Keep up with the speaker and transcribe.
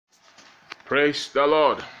Praise the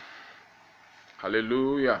Lord.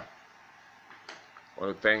 Hallelujah. I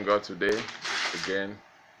want to thank God today again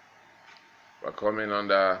for coming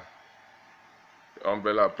under the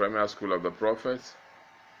umbrella of Premier School of the Prophets.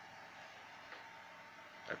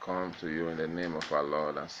 I come to you in the name of our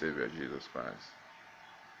Lord and Savior Jesus Christ.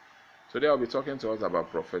 Today I'll be talking to us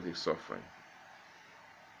about prophetic suffering.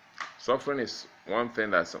 Suffering is one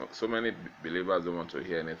thing that so many believers don't want to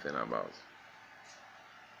hear anything about.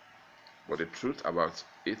 But the truth about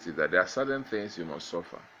it is that there are certain things you must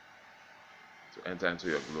suffer to enter into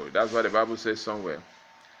your glory. That's why the Bible says somewhere,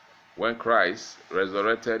 when Christ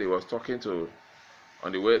resurrected, he was talking to,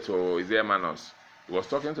 on the way to his Emmaus, he was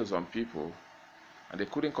talking to some people, and they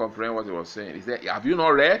couldn't comprehend what he was saying. He said, have you not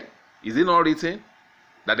read? Is it not written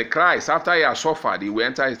that the Christ, after he has suffered, he will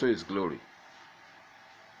enter into his glory?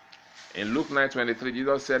 In Luke 9:23,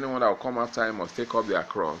 Jesus said, anyone that will come after him must take up their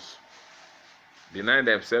cross, deny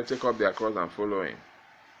themselves, take up their cross, and follow him.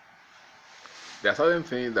 There are certain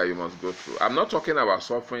things that you must go through. I'm not talking about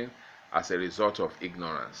suffering as a result of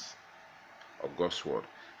ignorance of God's word.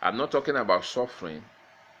 I'm not talking about suffering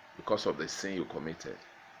because of the sin you committed.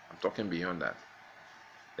 I'm talking beyond that.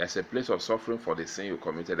 There's a place of suffering for the sin you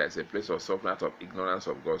committed. There's a place of suffering out of ignorance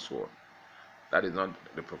of God's word. That is not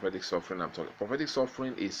the prophetic suffering I'm talking. Prophetic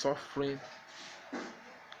suffering is suffering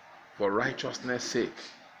for righteousness' sake.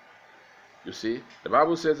 You see, the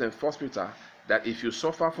Bible says in 1 Peter that if you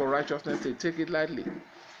suffer for righteousness' sake, take it lightly.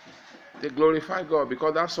 They glorify God,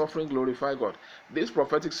 because that suffering glorifies God. This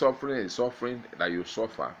prophetic suffering is suffering that you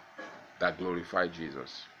suffer that glorify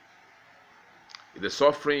Jesus. The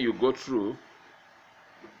suffering you go through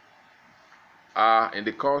are in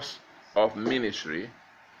the course of ministry,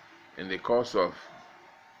 in the course of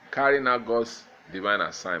carrying out God's divine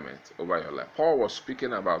assignment over your life. Paul was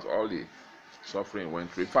speaking about all the suffering he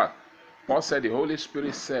went through. In fact, Paul said, the Holy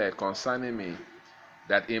Spirit said concerning me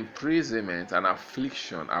that imprisonment and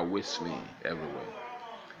affliction awaits me everywhere.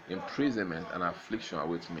 Imprisonment and affliction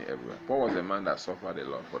awaits me everywhere. Paul was a man that suffered a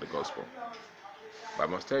lot for the gospel. But I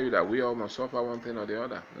must tell you that we all must suffer one thing or the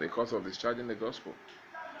other in the course of discharging the gospel.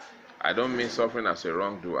 I don't mean suffering as a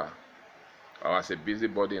wrongdoer or as a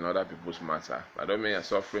busybody in other people's matter. I don't mean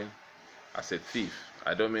suffering as a thief.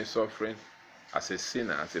 I don't mean suffering as a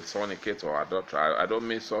sinner, as a fornicator or adulterer. I don't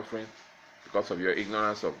mean suffering because of your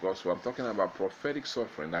ignorance of God's word. I'm talking about prophetic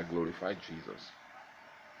suffering that glorifies Jesus.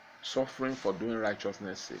 Suffering for doing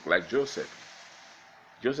righteousness' sake. Like Joseph.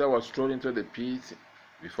 Joseph was thrown into the pit.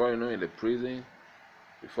 Before you know, in the prison.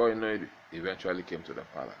 Before you know it, he eventually came to the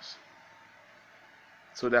palace.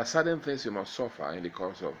 So there are certain things you must suffer in the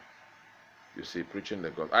course of, you see, preaching the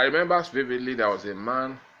gospel. I remember vividly there was a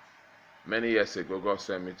man many years ago. God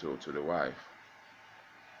sent me to the wife,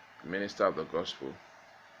 minister of the gospel.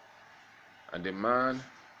 And the man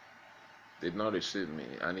did not receive me,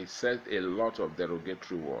 and he said a lot of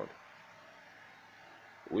derogatory word,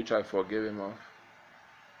 which I forgave him of,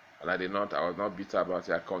 and I was not bitter about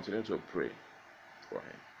it. I continued to pray for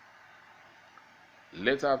him.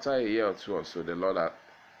 Later, after a year or two or so, the Lord had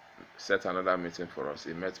set another meeting for us.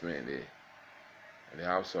 He met me in the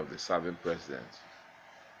house of the serving president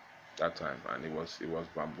that time, and he was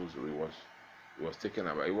bamboozled. He was taken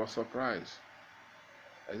aback. He was surprised.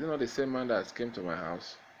 Is it not the same man that came to my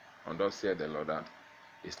house? And thus said the Lord, that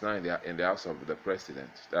is now in the house of the president.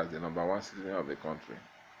 That's the number one citizen of the country.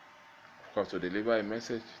 Of course, to deliver a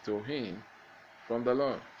message to him from the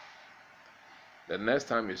Lord. The next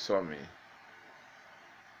time he saw me,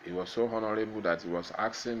 he was so honorable that he was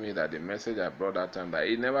asking me that the message I brought that time that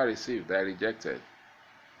he never received, that I rejected,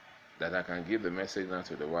 that I can give the message now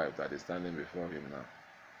to the wife that is standing before him now.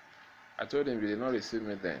 I told him, you did not receive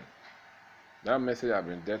me then. That message I've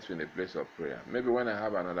been dealt in a place of prayer. Maybe when I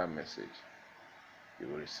have another message, he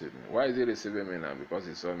will receive me. Why is he receiving me now? Because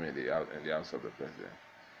he saw me in the house of the president.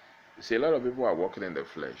 You see, a lot of people are walking in the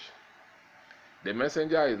flesh. The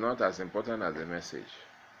messenger is not as important as the message.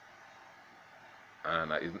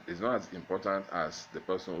 And it's not as important as the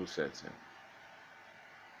person who sends him.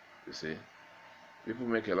 You see, people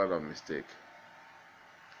make a lot of mistakes.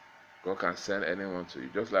 God can send anyone to you.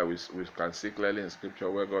 Just like we can see clearly in scripture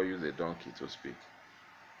where God used a donkey to speak.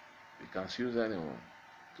 He can use anyone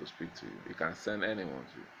to speak to you. He can send anyone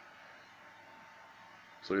to you.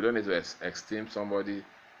 So you don't need to esteem somebody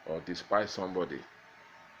or despise somebody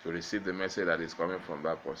to receive the message that is coming from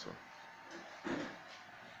that person.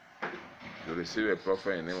 You receive a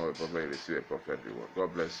prophet in the name of a prophet, you receive a prophet reward.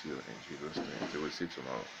 God bless you in Jesus' name. We will see you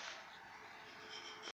tomorrow.